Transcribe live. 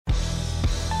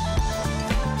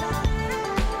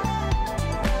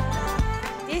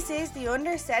is the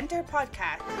Under Centre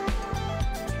podcast.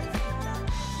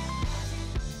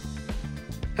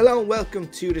 Hello and welcome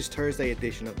to this Thursday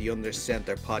edition of the Under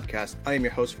Centre podcast. I am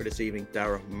your host for this evening,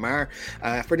 Darragh Maher.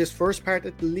 For this first part,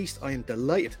 at least, I am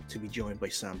delighted to be joined by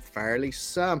Sam Farley.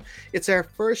 Sam, it's our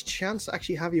first chance to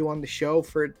actually have you on the show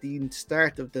for the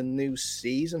start of the new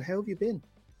season. How have you been?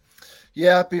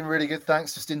 Yeah, I've been really good,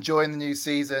 thanks. Just enjoying the new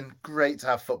season. Great to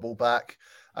have football back.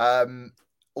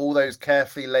 All those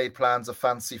carefully laid plans of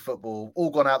fantasy football all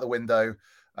gone out the window.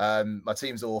 My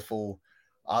team's awful.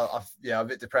 I'm a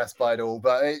bit depressed by it all,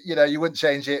 but you wouldn't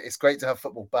change it. It's great to have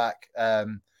football back.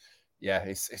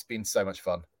 It's been so much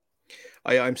fun.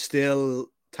 I'm still,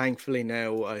 thankfully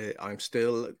now, I'm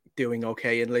still doing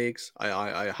okay in leagues.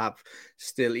 I have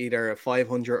still either a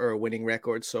 500 or a winning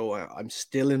record, so I'm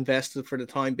still invested for the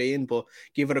time being. But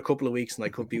give it a couple of weeks, and I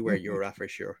could be where you're at for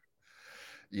sure.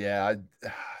 Yeah,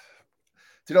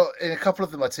 in a couple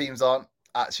of them, my teams aren't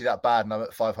actually that bad, and I'm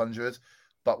at 500.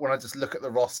 But when I just look at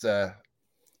the roster,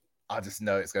 I just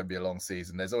know it's going to be a long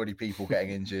season. There's already people getting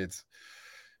injured.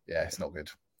 Yeah, it's not good.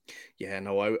 Yeah,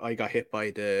 no, I got hit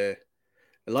by the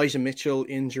Elijah Mitchell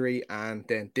injury, and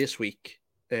then this week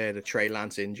the Trey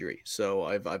Lance injury. So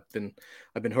I've been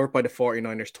hurt by the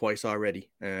 49ers twice already,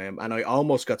 and I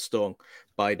almost got stung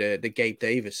by the Gabe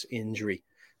Davis injury.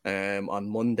 On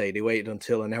Monday, they waited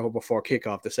until an hour before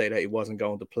kickoff to say that he wasn't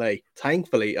going to play.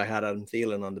 Thankfully, I had Adam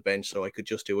Thielen on the bench, so I could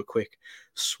just do a quick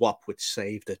swap, which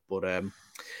saved it. But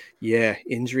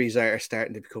injuries are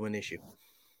starting to become an issue.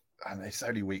 And it's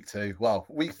only week 2. Well,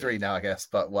 week 3 now, I guess.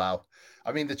 But wow,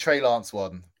 I mean, the Trey Lance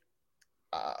one,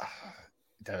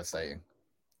 devastating.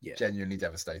 Yeah, genuinely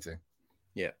devastating.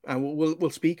 Yeah, and we'll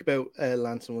speak about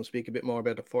Lance, and we'll speak a bit more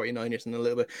about the 49ers in a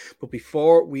little bit. But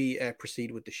before we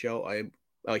proceed with the show,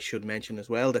 I should mention as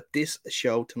well that this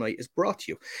show tonight is brought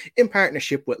to you in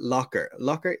partnership with Locker.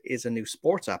 Locker is a new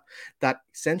sports app that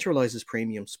centralizes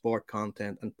premium sport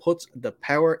content and puts the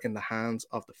power in the hands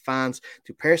of the fans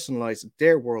to personalize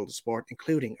their world of sport,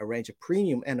 including a range of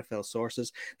premium NFL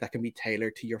sources that can be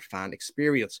tailored to your fan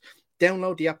experience.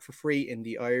 Download the app for free in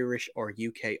the Irish or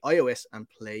UK iOS and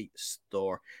Play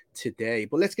Store today.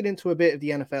 But let's get into a bit of the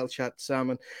NFL chat,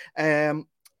 Simon.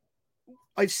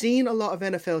 I've seen a lot of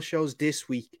NFL shows this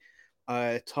week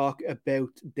talk about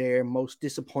their most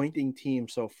disappointing team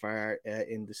so far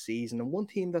in the season. And one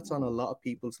team that's on a lot of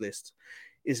people's lists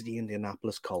is the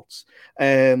Indianapolis Colts.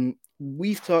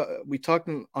 We talked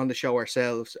on the show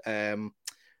ourselves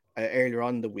earlier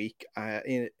on in the week.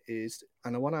 And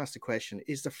I want to ask the question,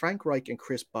 is the Frank Reich and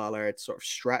Chris Ballard sort of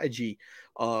strategy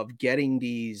of getting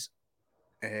these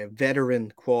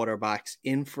veteran quarterbacks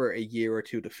in for a year or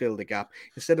two to fill the gap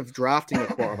instead of drafting a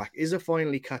quarterback, is it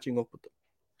finally catching up with them?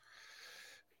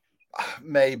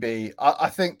 Maybe. I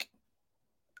think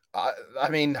I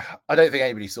don't think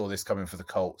anybody saw this coming for the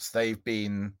Colts. They've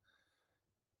been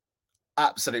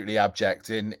absolutely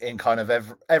abject in kind of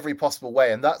every possible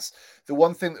way, and that's the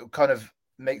one thing that kind of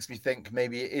makes me think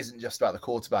maybe it isn't just about the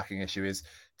quarterbacking issue. Is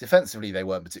defensively they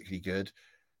weren't particularly good.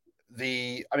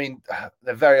 They're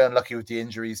very unlucky with the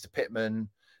injuries to Pittman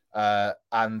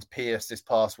and Pierce this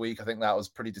past week. I think that was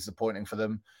pretty disappointing for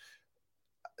them.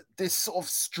 This sort of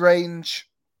strange,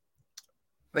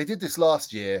 they did this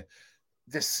last year,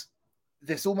 this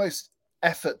almost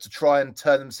effort to try and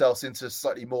turn themselves into a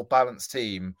slightly more balanced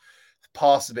team,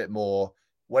 pass a bit more,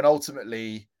 when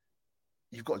ultimately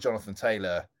you've got Jonathan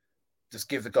Taylor, just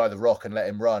give the guy the rock and let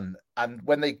him run. And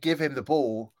when they give him the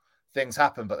ball, things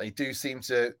happen, but they do seem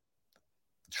to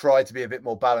try to be a bit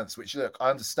more balanced, which, look, I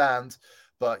understand,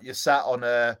 but you're sat on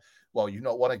you've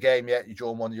not won a game yet, you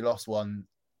drawn one, you lost one.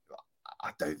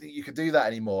 I don't think you can do that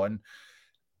anymore. And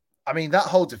I mean, that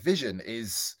whole division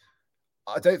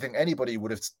I don't think anybody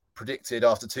would have predicted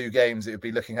after 2 games it would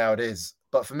be looking how it is.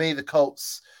 But for me, the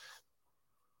Colts,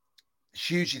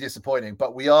 hugely disappointing,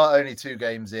 but we are only 2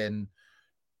 games in.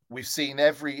 We've seen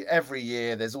every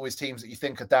year, there's always teams that you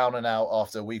think are down and out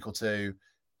after a week or 2,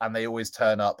 and they always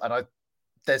turn up. And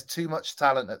there's too much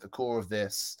talent at the core of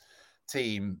this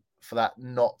team for that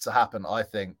not to happen, I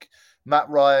think. Matt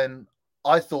Ryan,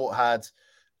 I thought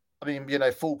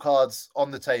full cards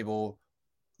on the table.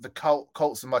 The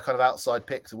Colts are my kind of outside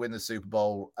pick to win the Super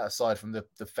Bowl, aside from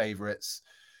the favourites.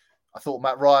 I thought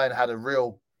Matt Ryan had a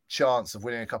real chance of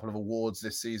winning a couple of awards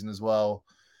this season as well.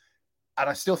 And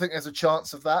I still think there's a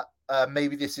chance of that.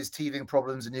 Maybe this is teething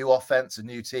problems, a new offense, a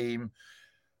new team.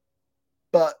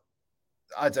 But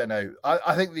I don't know.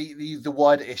 I think the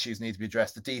wider issues need to be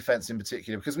addressed, the defense in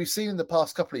particular, because we've seen in the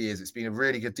past couple of years it's been a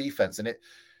really good defense, and it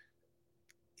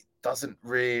doesn't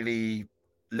really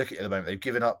look at the moment. They've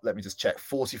given up, let me just check,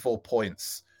 44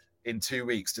 points in 2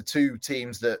 weeks to 2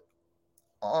 teams that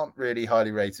aren't really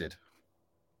highly rated.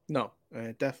 No,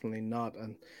 definitely not.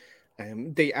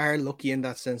 And they are lucky in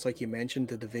that sense, like you mentioned.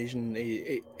 The division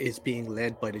is being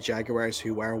led by the Jaguars,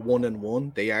 who are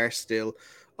 1-1. They are still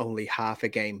only half a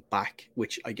game back,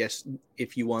 which I guess,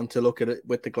 if you want to look at it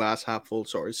with the glass half full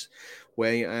sort of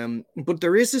way. But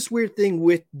there is this weird thing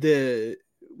with the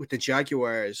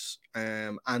Jaguars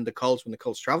and the Colts when the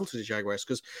Colts travel to the Jaguars,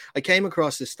 because I came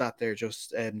across this stat there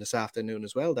just this afternoon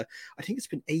as well, that I think it's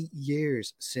been 8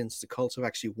 years since the Colts have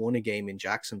actually won a game in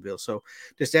Jacksonville. So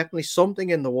there's definitely something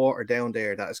in the water down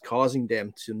there that is causing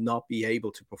them to not be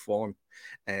able to perform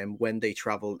when they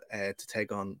travel to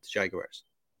take on the Jaguars.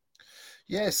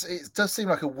 Yes, it does seem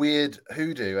like a weird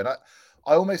hoodoo. And I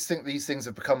almost think these things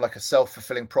have become like a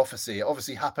self-fulfilling prophecy. It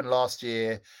obviously happened last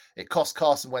year. It cost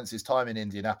Carson Wentz his time in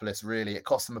Indianapolis, really. It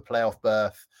cost them a playoff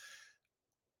berth.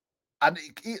 And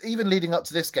even leading up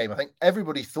to this game, I think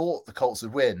everybody thought the Colts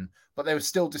would win, but there was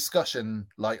still discussion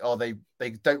like, oh, they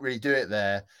don't really do it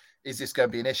there. Is this going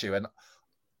to be an issue? And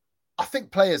I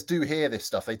think players do hear this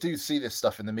stuff. They do see this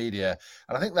stuff in the media.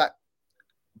 And I think that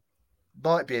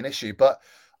might be an issue. But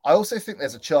I also think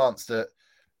there's a chance that,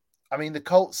 I mean, the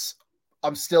Colts,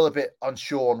 I'm still a bit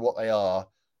unsure on what they are.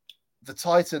 The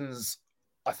Titans,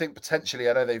 I think potentially,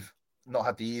 I know they've not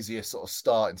had the easiest sort of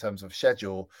start in terms of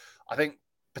schedule. I think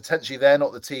potentially they're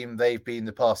not the team they've been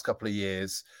the past couple of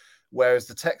years. Whereas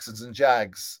the Texans and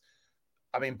Jags,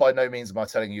 I mean, by no means am I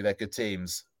telling you they're good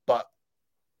teams, but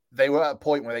they were at a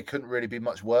point where they couldn't really be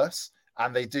much worse.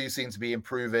 And they do seem to be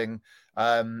improving.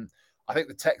 I think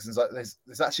the Texans,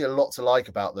 there's actually a lot to like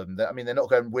about them. I mean, they're not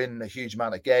going to win a huge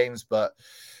amount of games, but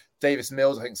Davis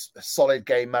Mills, I think, a solid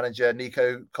game manager.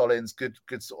 Nico Collins, good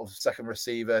sort of second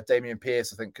receiver. Damian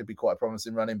Pierce, I think, could be quite a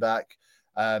promising running back.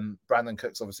 Brandon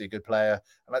Cook's obviously a good player.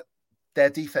 And their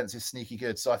defense is sneaky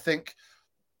good. So I think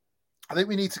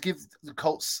we need to give the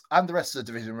Colts and the rest of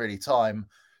the division really time,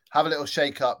 have a little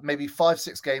shake up, maybe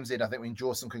 5-6 games in. I think we can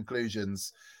draw some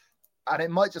conclusions. And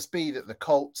it might just be that the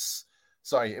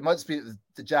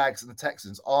Jags and the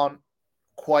Texans aren't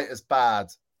quite as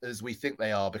bad as we think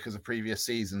they are because of previous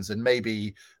seasons, and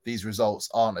maybe these results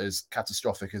aren't as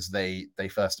catastrophic as they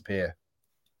first appear.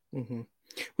 Mm-hmm.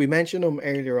 We mentioned him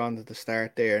earlier on at the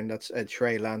start there, and that's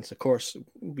Trey Lance. Of course,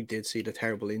 we did see the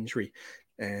terrible injury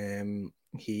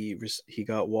he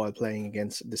got while playing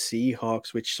against the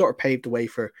Seahawks, which sort of paved the way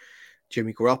for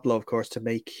Jimmy Garoppolo, of course, to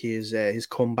make his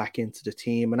comeback into the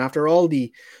team. And after all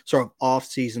the sort of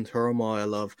off-season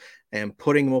turmoil of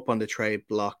putting him up on the trade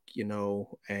block,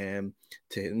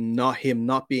 to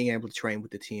not being able to train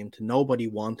with the team, to nobody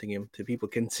wanting him, to people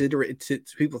to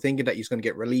people thinking that he's going to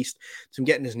get released, to him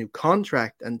getting his new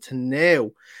contract, and to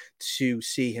now to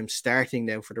see him starting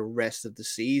now for the rest of the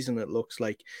season, it looks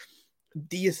like.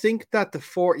 Do you think that the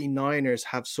 49ers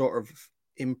have sort of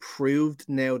improved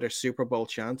now their Super Bowl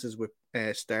chances with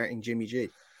starting Jimmy G?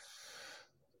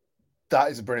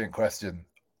 That is a brilliant question.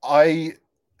 In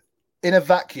a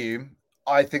vacuum,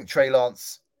 I think Trey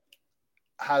Lance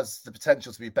has the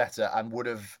potential to be better and would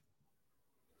have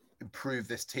improved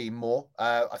this team more.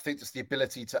 I think just the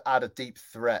ability to add a deep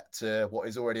threat to what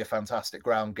is already a fantastic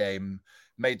ground game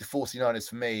made the 49ers,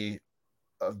 for me,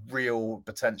 a real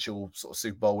potential sort of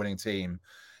Super Bowl winning team.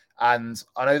 And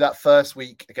I know that first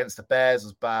week against the Bears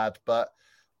was bad, but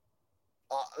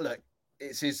look,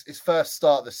 it's his first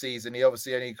start of the season. He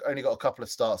obviously only got a couple of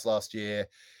starts last year.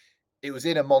 It was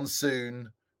in a monsoon.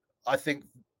 I think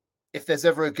if there's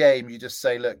ever a game, you just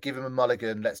say, look, give him a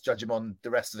mulligan. Let's judge him on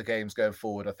the rest of the games going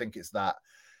forward. I think it's that.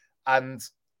 And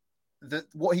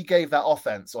what he gave that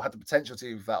offense, or had the potential to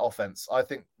give that offense, I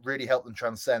think really helped them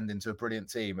transcend into a brilliant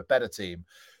team, a better team.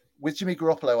 With Jimmy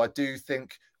Garoppolo, I do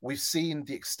think we've seen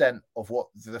the extent of what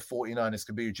the 49ers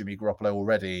can be with Jimmy Garoppolo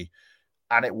already,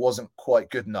 and it wasn't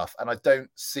quite good enough. And I don't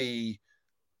see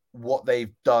what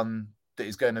they've done that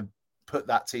is going to put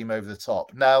that team over the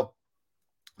top. Now,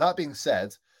 that being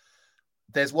said,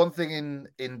 there's one thing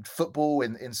in football,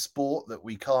 in sport, that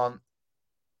we can't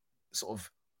sort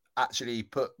of actually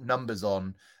put numbers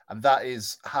on, and that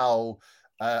is how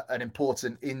an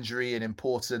important injury, an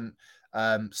important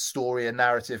story, a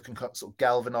narrative can sort of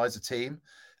galvanize a team.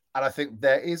 And I think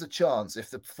there is a chance, if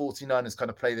the 49ers kind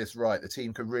of play this right, the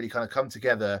team could really kind of come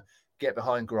together, get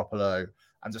behind Garoppolo,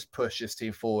 and just push this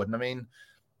team forward. And I mean,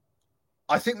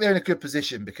 I think they're in a good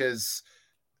position because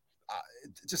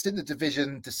just in the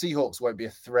division, the Seahawks won't be a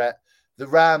threat. The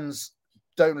Rams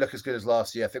don't look as good as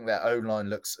last year. I think their O-line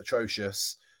looks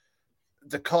atrocious.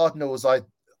 The Cardinals,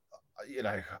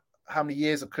 how many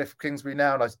years of Cliff Kingsbury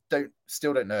now, and I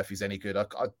still don't know if he's any good. I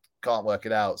can't work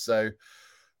it out. So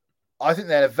I think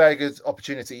they had a very good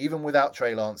opportunity, even without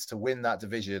Trey Lance, to win that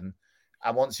division.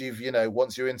 And once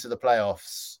you're into the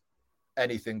playoffs,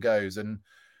 anything goes. And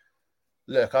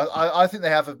look, I think they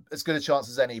have as good a chance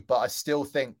as any, but I still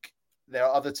think there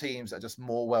are other teams that are just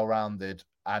more well-rounded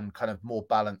and kind of more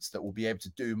balanced that will be able to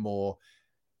do more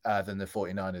than the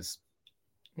 49ers.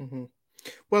 Mm-hmm.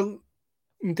 Well,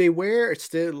 they were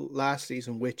still last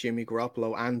season with Jimmy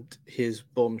Garoppolo and his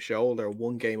bum shoulder,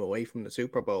 one game away from the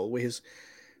Super Bowl. With his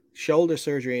shoulder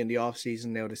surgery in the offseason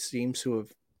now, this seems to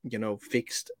have,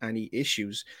 fixed any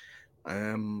issues.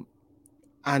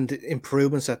 And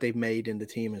improvements that they've made in the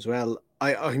team as well.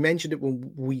 I mentioned it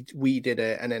when we did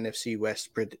an NFC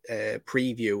West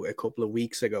preview a couple of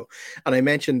weeks ago. And I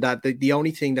mentioned that the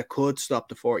only thing that could stop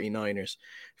the 49ers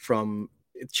from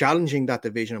challenging that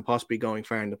division and possibly going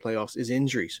far in the playoffs is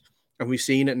injuries. And we've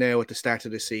seen it now at the start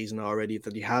of the season already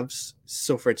that they have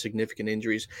suffered significant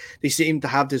injuries. They seem to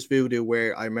have this voodoo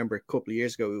where I remember a couple of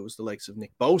years ago, it was the likes of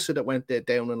Nick Bosa that went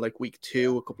down in like week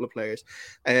 2, a couple of players.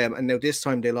 And now this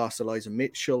time they lost Elijah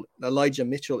Mitchell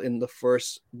in the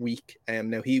first week.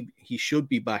 Now he should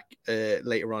be back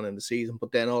later on in the season,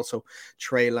 but then also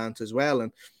Trey Lance as well.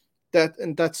 And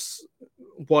that's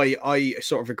why I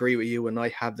sort of agree with you, and I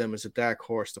have them as a dark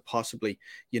horse to possibly,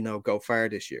 go far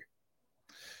this year.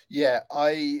 Yeah,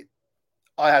 I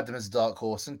had them as a dark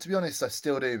horse, and to be honest, I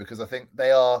still do, because I think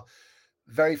they are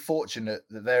very fortunate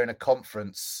that they're in a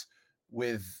conference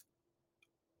with.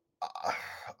 I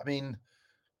mean,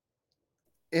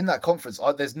 in that conference,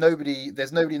 there's nobody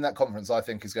in that conference I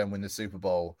think is going to win the Super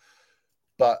Bowl.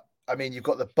 But I mean, you've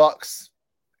got the Bucks,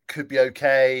 could be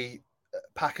okay.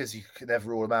 Packers, you can never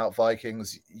rule them out.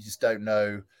 Vikings, you just don't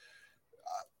know.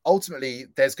 Ultimately,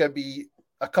 there's going to be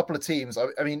a couple of teams.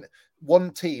 I mean,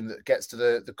 one team that gets to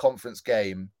the conference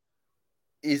game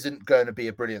isn't going to be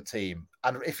a brilliant team.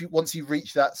 And once you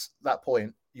reach that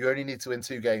point, you only need to win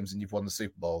 2 games and you've won the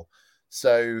Super Bowl.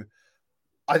 So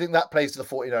I think that plays to the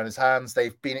 49ers' hands.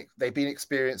 They've been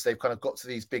experienced. They've kind of got to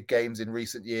these big games in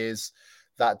recent years.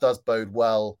 That does bode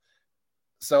well.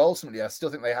 So ultimately, I still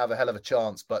think they have a hell of a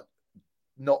chance, but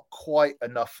not quite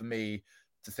enough for me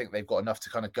to think they've got enough to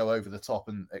kind of go over the top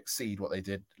and exceed what they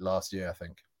did last year, I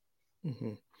think.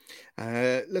 Mm-hmm.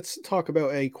 Let's talk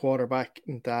about a quarterback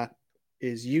that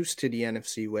is used to the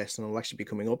NFC West and will actually be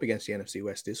coming up against the NFC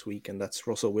West this week, and that's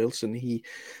Russell Wilson. He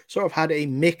sort of had a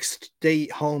mixed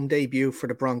home debut for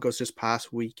the Broncos this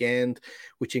past weekend,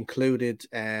 which included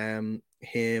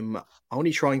him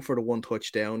only trying for the 1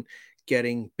 touchdown,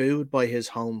 getting booed by his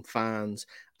home fans,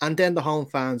 and then the home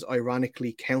fans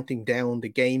ironically counting down the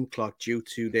game clock due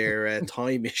to their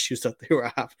time issues that they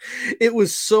were having. It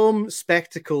was some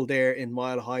spectacle there in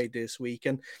Mile High this week,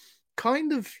 and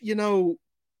kind of,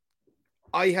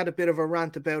 I had a bit of a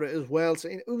rant about it as well. So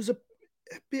it was a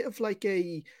bit of like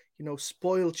a,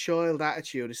 spoiled child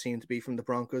attitude, it seemed to be from the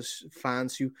Broncos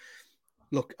fans who,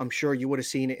 look, I'm sure you would have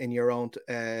seen it in your own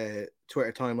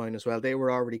Twitter timeline as well. They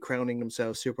were already crowning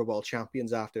themselves Super Bowl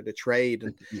champions after the trade,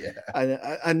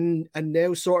 and and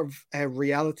now sort of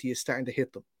reality is starting to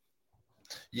hit them.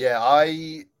 Yeah,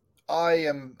 I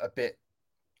am a bit.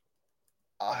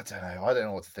 I don't know. I don't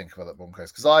know what to think about the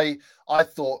Broncos, because I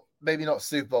thought maybe not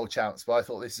Super Bowl champs, but I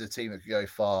thought this is a team that could go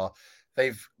far.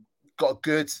 They've got a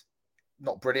good,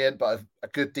 not brilliant, but a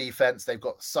good defense. They've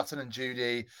got Sutton and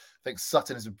Judy. I think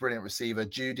Sutton is a brilliant receiver.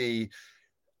 Judy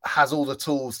has all the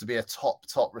tools to be a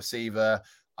top receiver.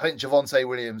 I think Javonte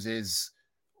Williams is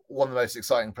one of the most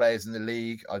exciting players in the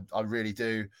league. I really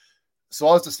do. So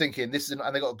I was just thinking, and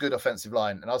they got a good offensive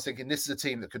line, and I was thinking this is a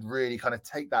team that could really kind of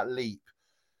take that leap.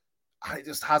 And it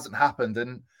just hasn't happened.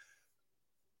 And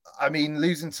I mean,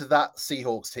 losing to that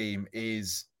Seahawks team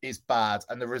is bad.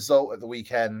 And the result at the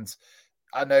weekend,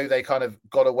 I know they kind of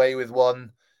got away with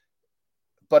one,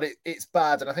 but it's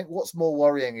bad. And I think what's more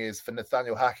worrying is for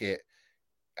Nathaniel Hackett,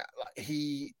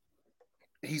 he's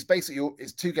basically,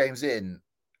 it's 2 games in,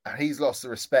 and he's lost the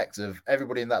respect of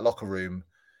everybody in that locker room,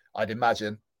 I'd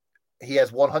imagine. He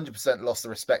has 100% lost the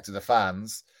respect of the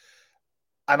fans.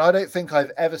 And I don't think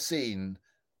I've ever seen,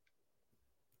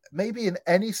 maybe in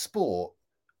any sport,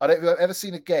 I don't think I've ever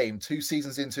seen a game 2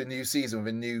 seasons into a new season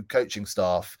with a new coaching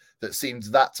staff that seems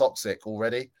that toxic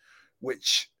already,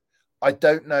 which I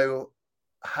don't know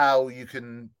how you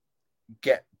can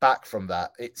get back from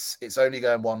that. It's only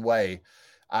going one way,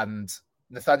 and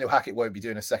Nathaniel Hackett won't be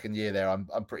doing a second year there.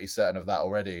 I'm pretty certain of that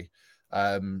already.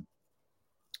 But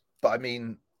I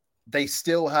mean, they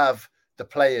still have the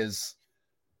players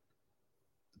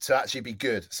to actually be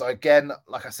good. So again,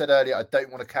 like I said earlier, I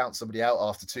don't want to count somebody out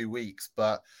after 2 weeks,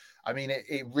 but I mean,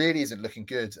 it really isn't looking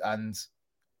good. And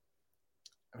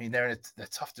I mean, they're in a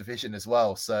tough division as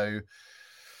well. So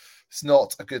it's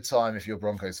not a good time if you're a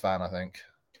Broncos fan, I think.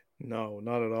 No,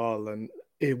 not at all. And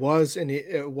it was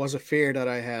a fear that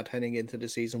I had heading into the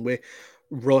season with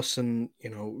Russ, and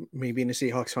me being a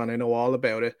Seahawks fan, I know all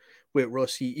about it. With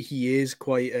Russ, he is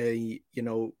quite a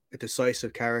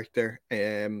decisive character,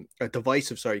 a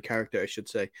divisive, sorry, character, I should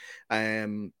say.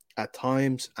 At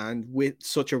times, and with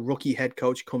such a rookie head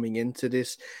coach coming into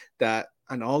this, that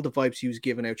and all the vibes he was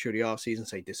giving out through the offseason,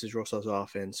 say this is Russell's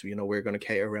offense, we're going to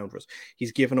cater around Russ.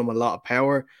 He's given him a lot of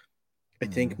power. I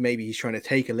think maybe he's trying to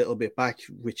take a little bit back,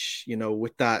 which,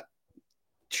 with that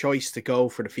choice to go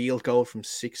for the field goal from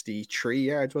 63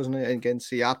 yards, wasn't it, against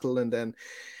Seattle? And then,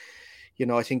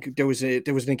 I think there was an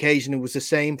occasion, it was the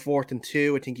same 4th and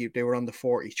 2. I think they were on the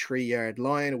 43-yard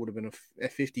line. It would have been a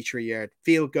 53-yard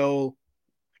field goal.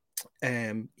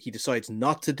 He decides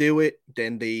not to do it.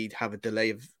 Then they have a delay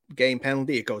of game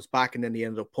penalty. It goes back, and then they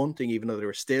ended up punting, even though they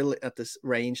were still at this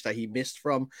range that he missed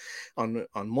from on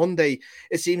Monday.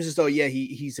 It seems as though,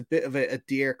 he's a bit of a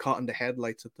deer caught in the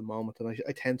headlights at the moment. And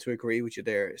I tend to agree with you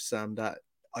there, Sam, that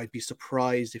I'd be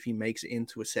surprised if he makes it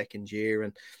into a second year.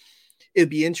 And it'll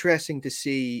be interesting to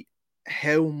see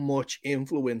how much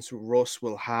influence Russ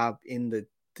will have in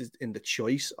the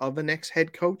choice of a next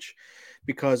head coach,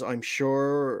 because I'm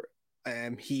sure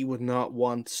he would not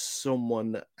want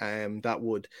someone that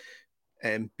would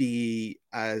be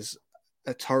as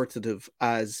authoritative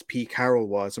as Pete Carroll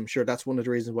was. I'm sure that's one of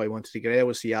the reasons why he wanted to get out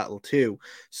of Seattle too.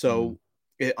 So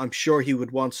I'm sure he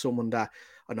would want someone that,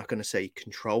 I'm not going to say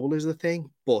control is the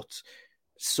thing, but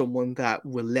someone that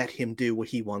will let him do what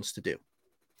he wants to do.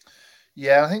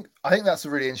 Yeah, I think that's a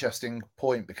really interesting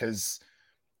point, because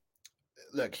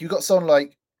look, you got someone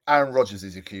like Aaron Rodgers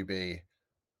as your QB.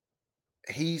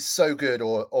 He's so good,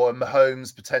 or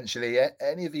Mahomes potentially,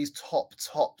 any of these top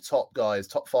guys,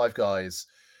 top 5 guys.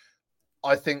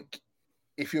 I think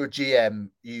if you're a GM,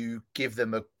 you give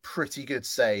them a pretty good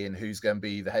say in who's going to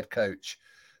be the head coach.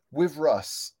 With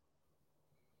Russ,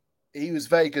 he was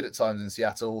very good at times in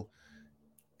Seattle.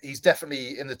 He's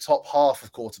definitely in the top half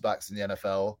of quarterbacks in the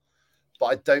NFL, but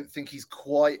I don't think he's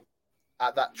quite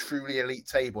at that truly elite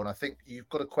table. And I think you've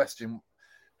got to question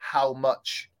how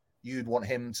much you'd want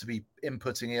him to be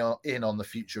inputting in on the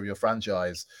future of your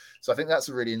franchise. So I think that's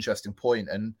a really interesting point.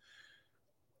 And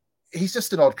he's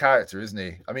just an odd character, isn't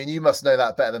he? I mean, you must know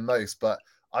that better than most, but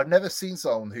I've never seen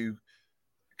someone who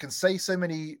can say so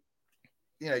many,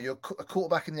 you're a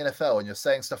quarterback in the NFL and you're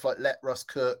saying stuff like, let Russ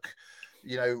cook,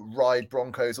 ride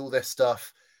Broncos, all this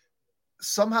stuff.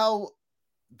 Somehow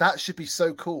that should be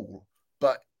so cool,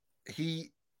 but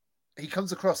he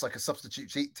comes across like a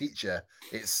substitute teacher.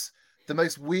 It's the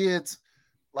most weird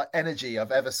energy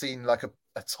I've ever seen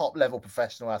a top level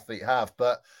professional athlete have.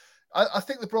 But I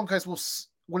think the Broncos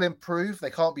will improve.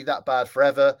 They can't be that bad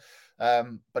forever.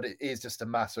 But it is just a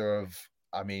matter of,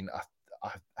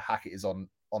 Hackett is on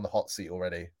the hot seat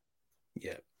already.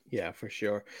 Yeah, for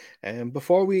sure.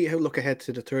 Before we look ahead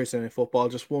to the Thursday Night Football,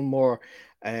 just one more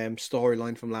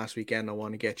storyline from last weekend I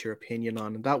want to get your opinion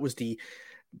on, and that was the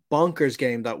bonkers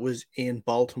game that was in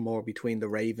Baltimore between the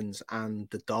Ravens and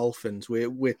the Dolphins,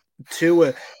 with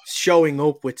Tua showing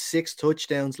up with 6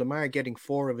 touchdowns, Lamar getting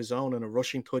 4 of his own and a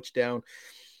rushing touchdown.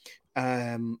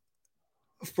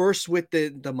 First, with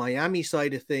the Miami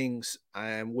side of things,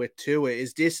 with Tua,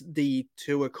 is this the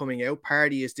Tua coming out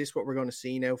party? Is this what we're going to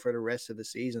see now for the rest of the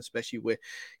season, especially with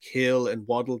Hill and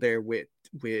Waddle there with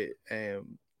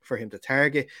for him to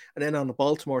target? And then on the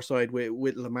Baltimore side,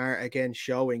 with Lamar again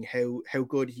showing how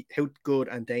good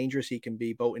and dangerous he can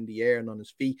be, both in the air and on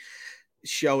his feet,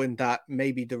 showing that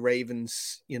maybe the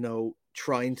Ravens,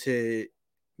 trying to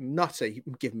not say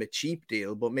give him a cheap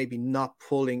deal, but maybe not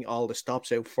pulling all the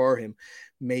stops out for him,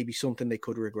 maybe something they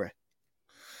could regret.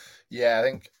 Yeah, I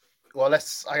think. Well, let's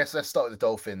start with the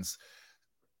Dolphins.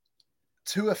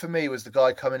 Tua for me was the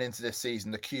guy coming into this season,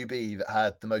 the QB that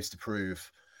had the most to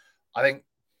prove. I think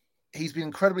he's been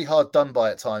incredibly hard done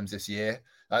by at times this year.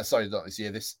 Sorry, not this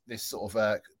year. This sort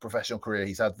of professional career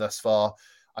he's had thus far.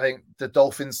 I think the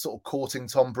Dolphins sort of courting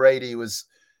Tom Brady was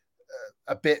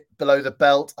a bit below the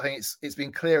belt. I think it's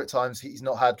been clear at times he's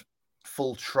not had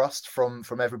full trust from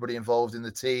everybody involved in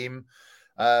the team.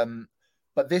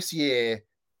 But this year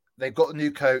they've got a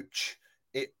new coach.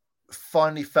 It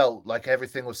finally felt like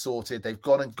everything was sorted. They've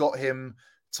gone and got him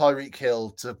Tyreek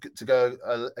Hill to go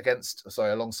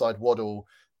alongside Waddle,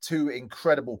 2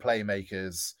 incredible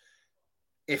playmakers.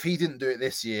 If he didn't do it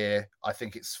this year, I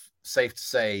think it's safe to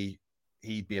say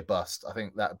he'd be a bust. I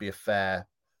think that would be a fair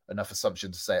enough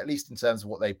assumption to say, at least in terms of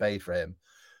what they paid for him.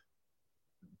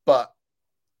 But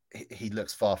he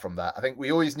looks far from that. I think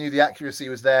we always knew the accuracy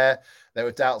was there. There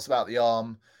were doubts about the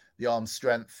arm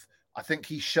strength. I think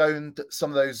he's shown that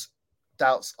some of those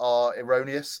doubts are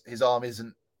erroneous. His arm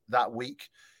isn't that week.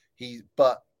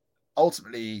 But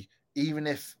ultimately, even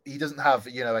if he doesn't have,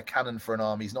 a cannon for an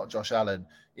arm, he's not Josh Allen.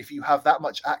 If you have that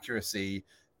much accuracy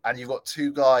and you've got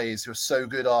two guys who are so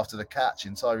good after the catch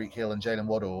in Tyreek Hill and Jalen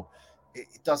Waddle,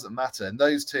 it doesn't matter. And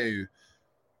those two,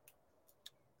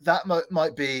 that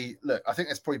might be, look, I think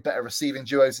there's probably better receiving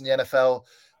duos in the NFL,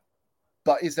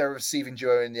 but is there a receiving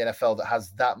duo in the NFL that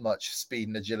has that much speed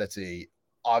and agility?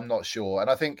 I'm not sure. And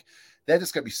I think they're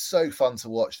just going to be so fun to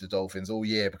watch, the Dolphins, all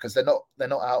year, because they're not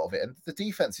out of it. And the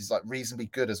defense is like reasonably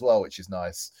good as well, which is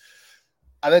nice.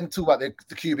 And then talk about the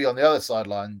QB on the other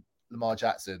sideline, Lamar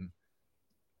Jackson.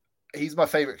 He's my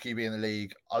favorite QB in the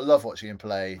league. I love watching him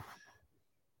play.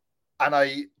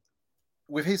 And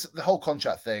with the whole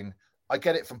contract thing, I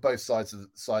get it from both sides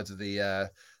of the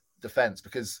defense,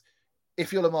 because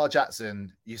if you're Lamar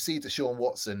Jackson, you see Deshaun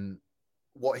Watson,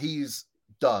 what he's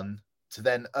done to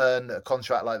then earn a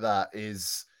contract like that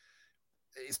it's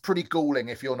pretty galling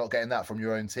if you're not getting that from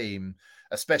your own team,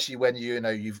 especially when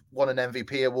you've won an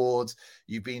MVP award,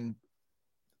 you've been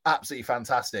absolutely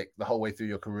fantastic the whole way through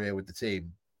your career with the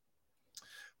team.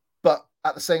 But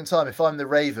at the same time, if I'm the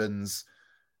Ravens,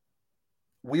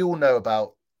 we all know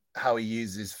about how he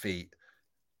uses his feet.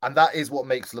 And that is what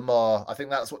makes Lamar, I think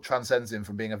that's what transcends him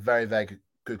from being a very, very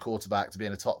good quarterback to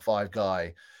being a top 5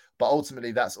 guy. But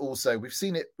ultimately, that's also, we've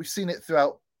seen it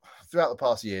throughout the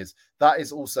past years. That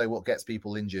is also what gets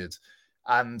people injured.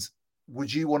 And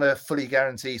would you want to fully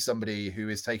guarantee somebody who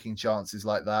is taking chances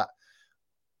like that?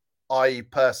 I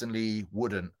personally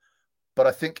wouldn't. But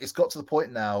I think it's got to the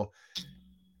point now,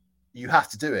 you have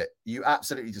to do it. You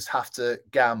absolutely just have to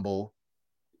gamble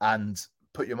and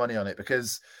put your money on it,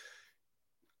 because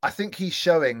I think he's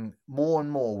showing more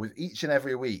and more with each and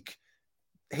every week.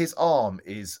 His arm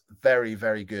is very,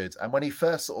 very good. And when he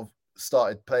first sort of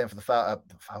started playing for the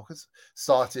Falcons,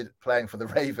 started playing for the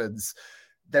Ravens,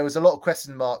 there was a lot of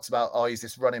question marks about, he's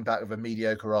this running back with a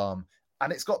mediocre arm.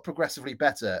 And it's got progressively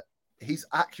better. He's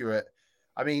accurate.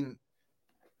 I mean,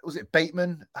 was it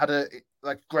Bateman had a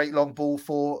great long ball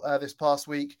for this past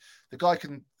week? The guy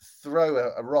can throw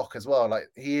a rock as well. Like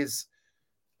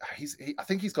I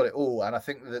think he's got it all, and I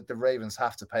think that the Ravens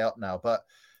have to pay up now. But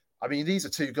I mean, these are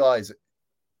two guys.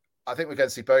 I think we're going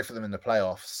to see both of them in the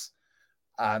playoffs,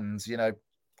 and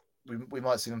we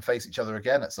might see them face each other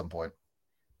again at some point.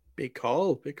 Big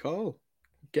call.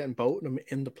 Getting both of them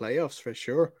in the playoffs for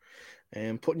sure.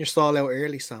 And putting your stall out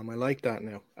early, Sam. I like that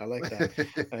now. I like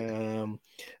that.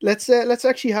 Let's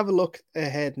actually have a look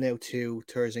ahead now to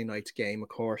Thursday night's game. Of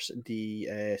course, the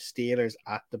Steelers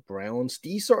at the Browns.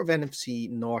 These sort of NFC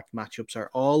North matchups are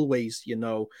always,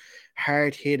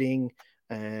 hard hitting,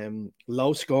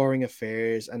 low scoring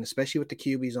affairs, and especially with the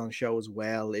QBs on show as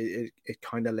well, it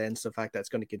kind of lends to the fact that it's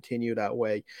going to continue that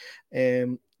way.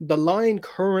 The line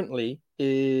currently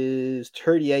is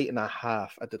 38.5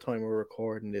 at the time we're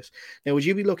recording this. Now, would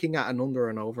you be looking at an under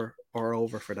and over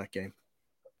for that game?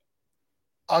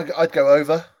 I'd go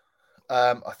over.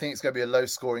 I think it's going to be a low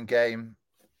scoring game.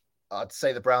 I'd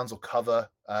say the Browns will cover.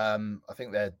 I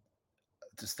think their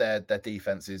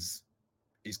defense is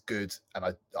good,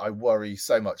 and I worry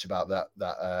so much about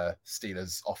that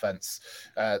Steelers offense.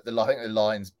 I think the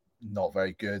line's not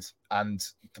very good, and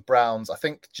the Browns, I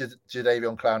think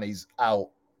Jadeveon Clowney's out.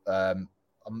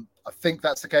 I think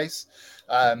that's the case,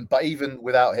 but even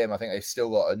without him, I think they've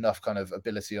still got enough kind of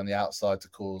ability on the outside to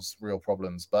cause real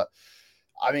problems. But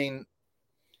I mean,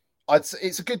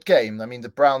 it's a good game. I mean, the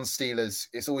Browns Steelers,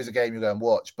 it's always a game you go and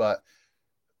watch, but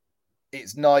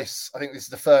it's nice. I think this is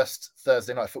the first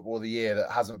Thursday night football of the year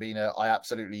that hasn't been I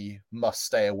absolutely must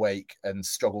stay awake and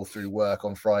struggle through work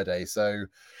on Friday. So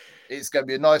it's going to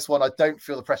be a nice one. I don't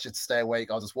feel the pressure to stay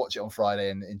awake. I'll just watch it on Friday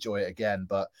and enjoy it again.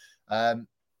 But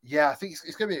yeah, I think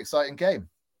it's going to be an exciting game.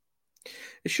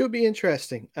 It should be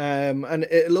interesting. And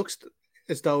it looks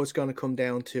as though it's going to come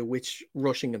down to which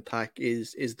rushing attack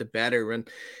is the better. And,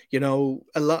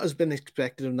 a lot has been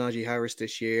expected of Najee Harris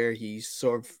this year. He's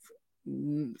sort of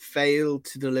failed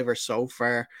to deliver so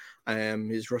far.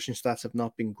 His rushing stats have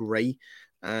not been great.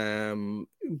 You're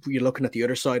looking at the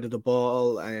other side of the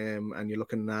ball, and you're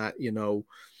looking at,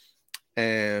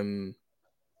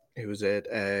 who was it?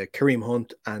 Kareem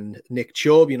Hunt and Nick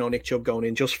Chubb. Nick Chubb going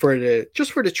in just for the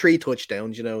 3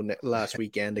 touchdowns, last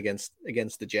weekend against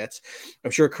the Jets.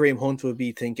 I'm sure Kareem Hunt will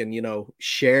be thinking,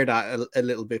 share that a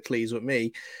little bit, please, with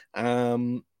me.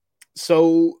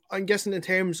 So I'm guessing in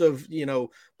terms of,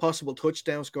 possible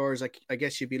touchdown scores, I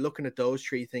guess you'd be looking at those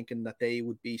 3 thinking that they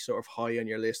would be sort of high on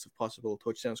your list of possible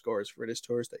touchdown scores for this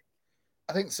Thursday.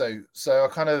 I think so. So I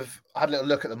kind of had a little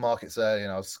look at the markets earlier,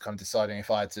 and I was kind of deciding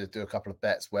if I had to do a couple of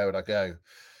bets, where would I go?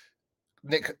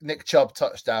 Nick Chubb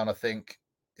touchdown, I think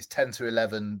is 10 to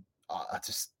 11. I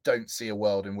just don't see a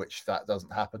world in which that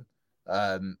doesn't happen.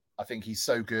 I think he's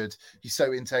so good. He's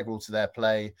so integral to their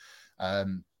play.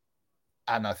 And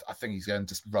I think he's going to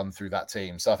just run through that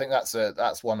team. So I think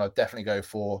that's one I'd definitely go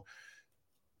for.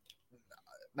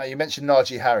 Now, you mentioned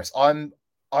Najee Harris. I'm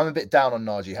a bit down on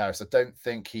Najee Harris. I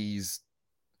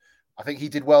think he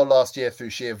did well last year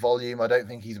through sheer volume. I don't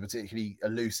think he's a particularly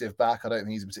elusive back. I don't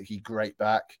think he's a particularly great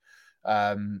back.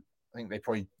 I think they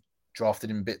probably drafted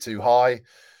him a bit too high.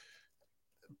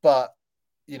 But,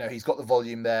 he's got the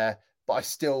volume there. But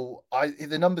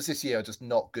the numbers this year are just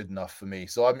not good enough for me.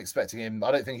 So I'm expecting him.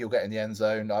 I don't think he'll get in the end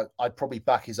zone. I'd probably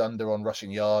back his under on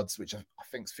rushing yards, which I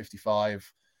think is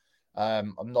 55.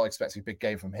 I'm not expecting a big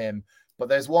game from him. But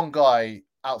there's one guy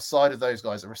outside of those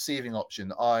guys, a receiving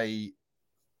option I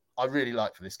really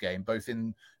like for this game, both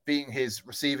in beating his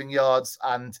receiving yards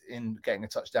and in getting a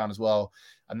touchdown as well.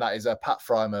 And that is Pat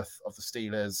Frymouth of the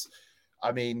Steelers.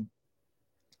 I mean,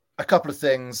 a couple of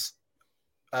things.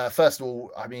 First of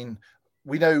all, I mean,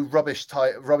 we know rubbish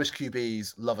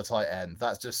QBs love a tight end.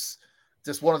 That's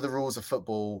just one of the rules of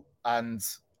football. And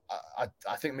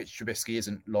I think Mitch Trubisky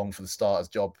isn't long for the starter's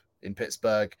job in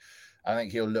Pittsburgh. I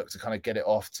think he'll look to kind of get it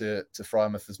off to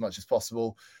Frymouth as much as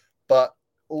possible. But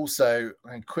also, I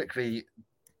can quickly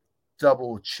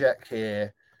double check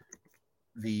here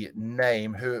the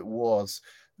name, who it was.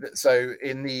 So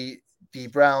in the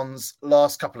Browns'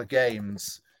 last couple of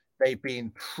games, they've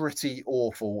been pretty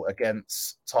awful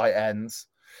against tight ends.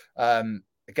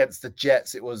 Against the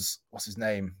Jets, it was, what's his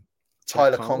name?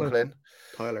 Tyler Conklin.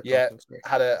 Yeah,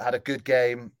 had a good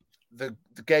game. The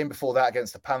game before that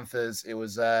against the Panthers, it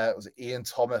was Ian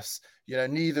Thomas.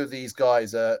 Neither of these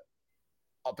guys are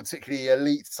particularly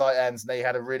elite tight ends, and they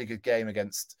had a really good game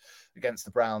against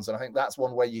the Browns. And I think that's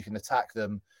one way you can attack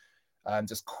them, and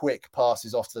just quick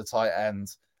passes off to the tight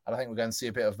end. And I think we're going to see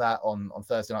a bit of that on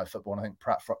Thursday Night Football. And I think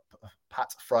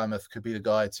Pat Frymouth could be the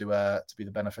guy to be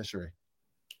the beneficiary.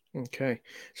 Okay,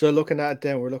 so looking at it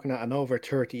then, we're looking at an over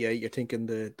 38. You're thinking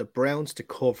the Browns to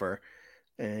cover.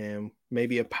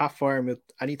 Maybe a Pat Frymouth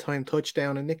anytime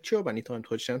touchdown and Nick Chubb anytime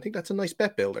touchdown. I think that's a nice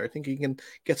bet builder. I think you can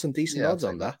get some decent odds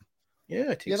on that. Yeah,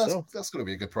 I think so. That's going to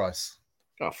be a good price.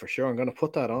 Oh, for sure. I'm going to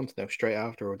put that on now straight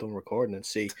after we're done recording and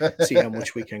see how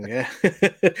much we can get.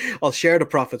 I'll share the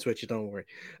profits with you. Don't worry.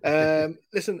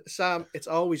 Listen, Sam, it's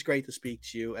always great to speak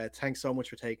to you. Thanks so much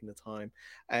for taking the time.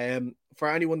 For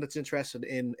anyone that's interested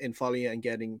in following you and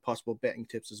getting possible betting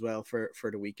tips as well for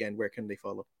the weekend, where can they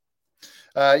follow?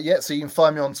 So you can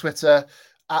find me on Twitter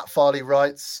at Farley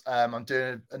Wrights. I'm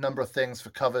doing a number of things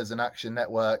for Covers and Action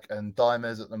Network and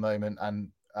Dimers at the moment. And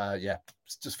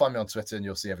just find me on Twitter and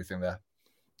you'll see everything there.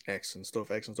 Excellent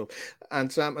stuff.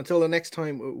 And Sam, until the next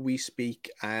time we speak,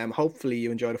 hopefully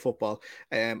you enjoy the football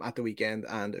at the weekend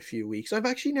and a few weeks. I've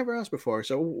actually never asked before.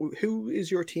 So who is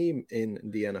your team in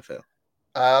the NFL?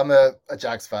 I'm a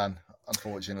Jags fan,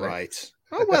 unfortunately. Right.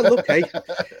 Oh, well, look, hey.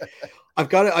 I've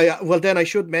got it. Then I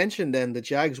should mention then the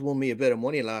Jags won me a bit of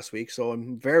money last week, so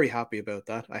I'm very happy about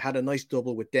that. I had a nice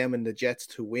double with them and the Jets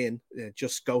to win.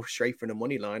 Just go straight for the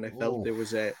money line. I felt there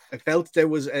was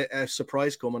a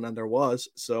surprise coming, and there was.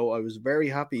 So I was very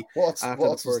happy. What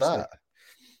was that?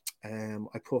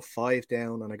 I put 5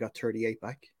 down and I got 38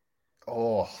 back.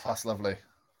 Oh, that's lovely.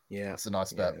 Yeah, it's a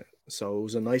nice bet. Yeah. So it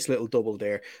was a nice little double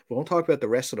there. We won't talk about the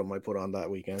rest of them I put on that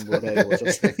weekend, but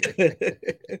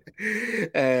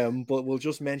but we'll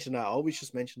just mention that. Always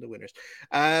just mention the winners.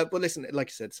 But listen, like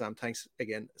I said, Sam, thanks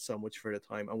again so much for the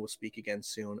time, and we'll speak again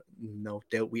soon. No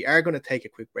doubt. We are going to take a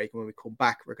quick break, and when we come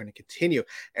back, we're going to continue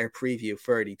our preview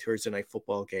for the Thursday night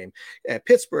football game,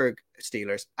 Pittsburgh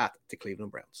Steelers at the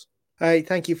Cleveland Browns. Hi,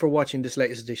 thank you for watching this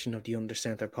latest edition of the Under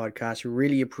Center podcast. We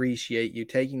really appreciate you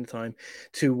taking the time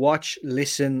to watch,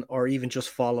 listen, or even just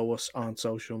follow us on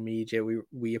social media.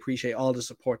 We appreciate all the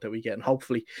support that we get, and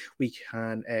hopefully we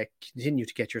can continue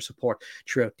to get your support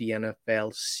throughout the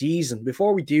NFL season.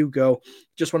 Before we do go,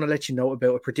 just want to let you know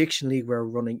about a prediction league we're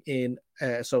running in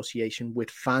association with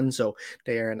Fanzo.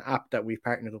 They are an app that we've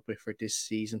partnered up with for this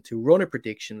season to run a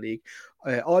prediction league.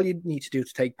 All you need to do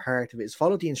to take part of it is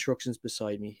follow the instructions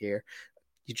beside me here.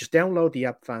 You just download the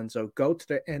app Fanzo, go to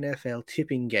the NFL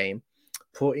tipping game,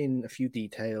 put in a few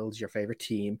details, your favorite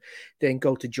team, then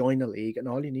go to join the league, and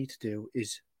all you need to do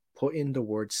is put in the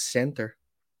word center,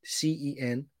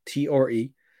 CENTRE,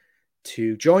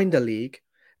 to join the league.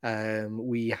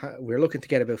 We're looking to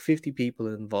get about 50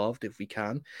 people involved if we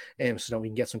can, so that we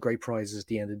can get some great prizes at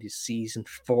the end of this season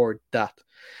for that.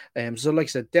 So like I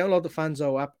said, download the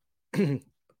Fanzo app,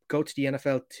 go to the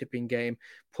NFL tipping game,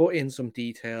 put in some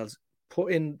details,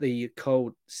 put in the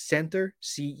code CENTRE,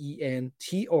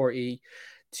 CENTRE,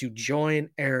 to join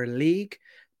our league.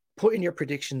 put in your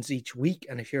predictions each week.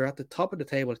 And if you're at the top of the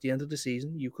table at the end of the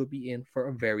season, you could be in for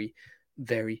a very,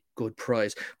 very good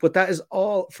prize. But that is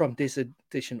all from this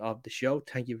edition of the show.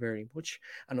 Thank you very much.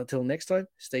 And until next time,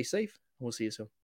 stay safe. And we'll see you soon.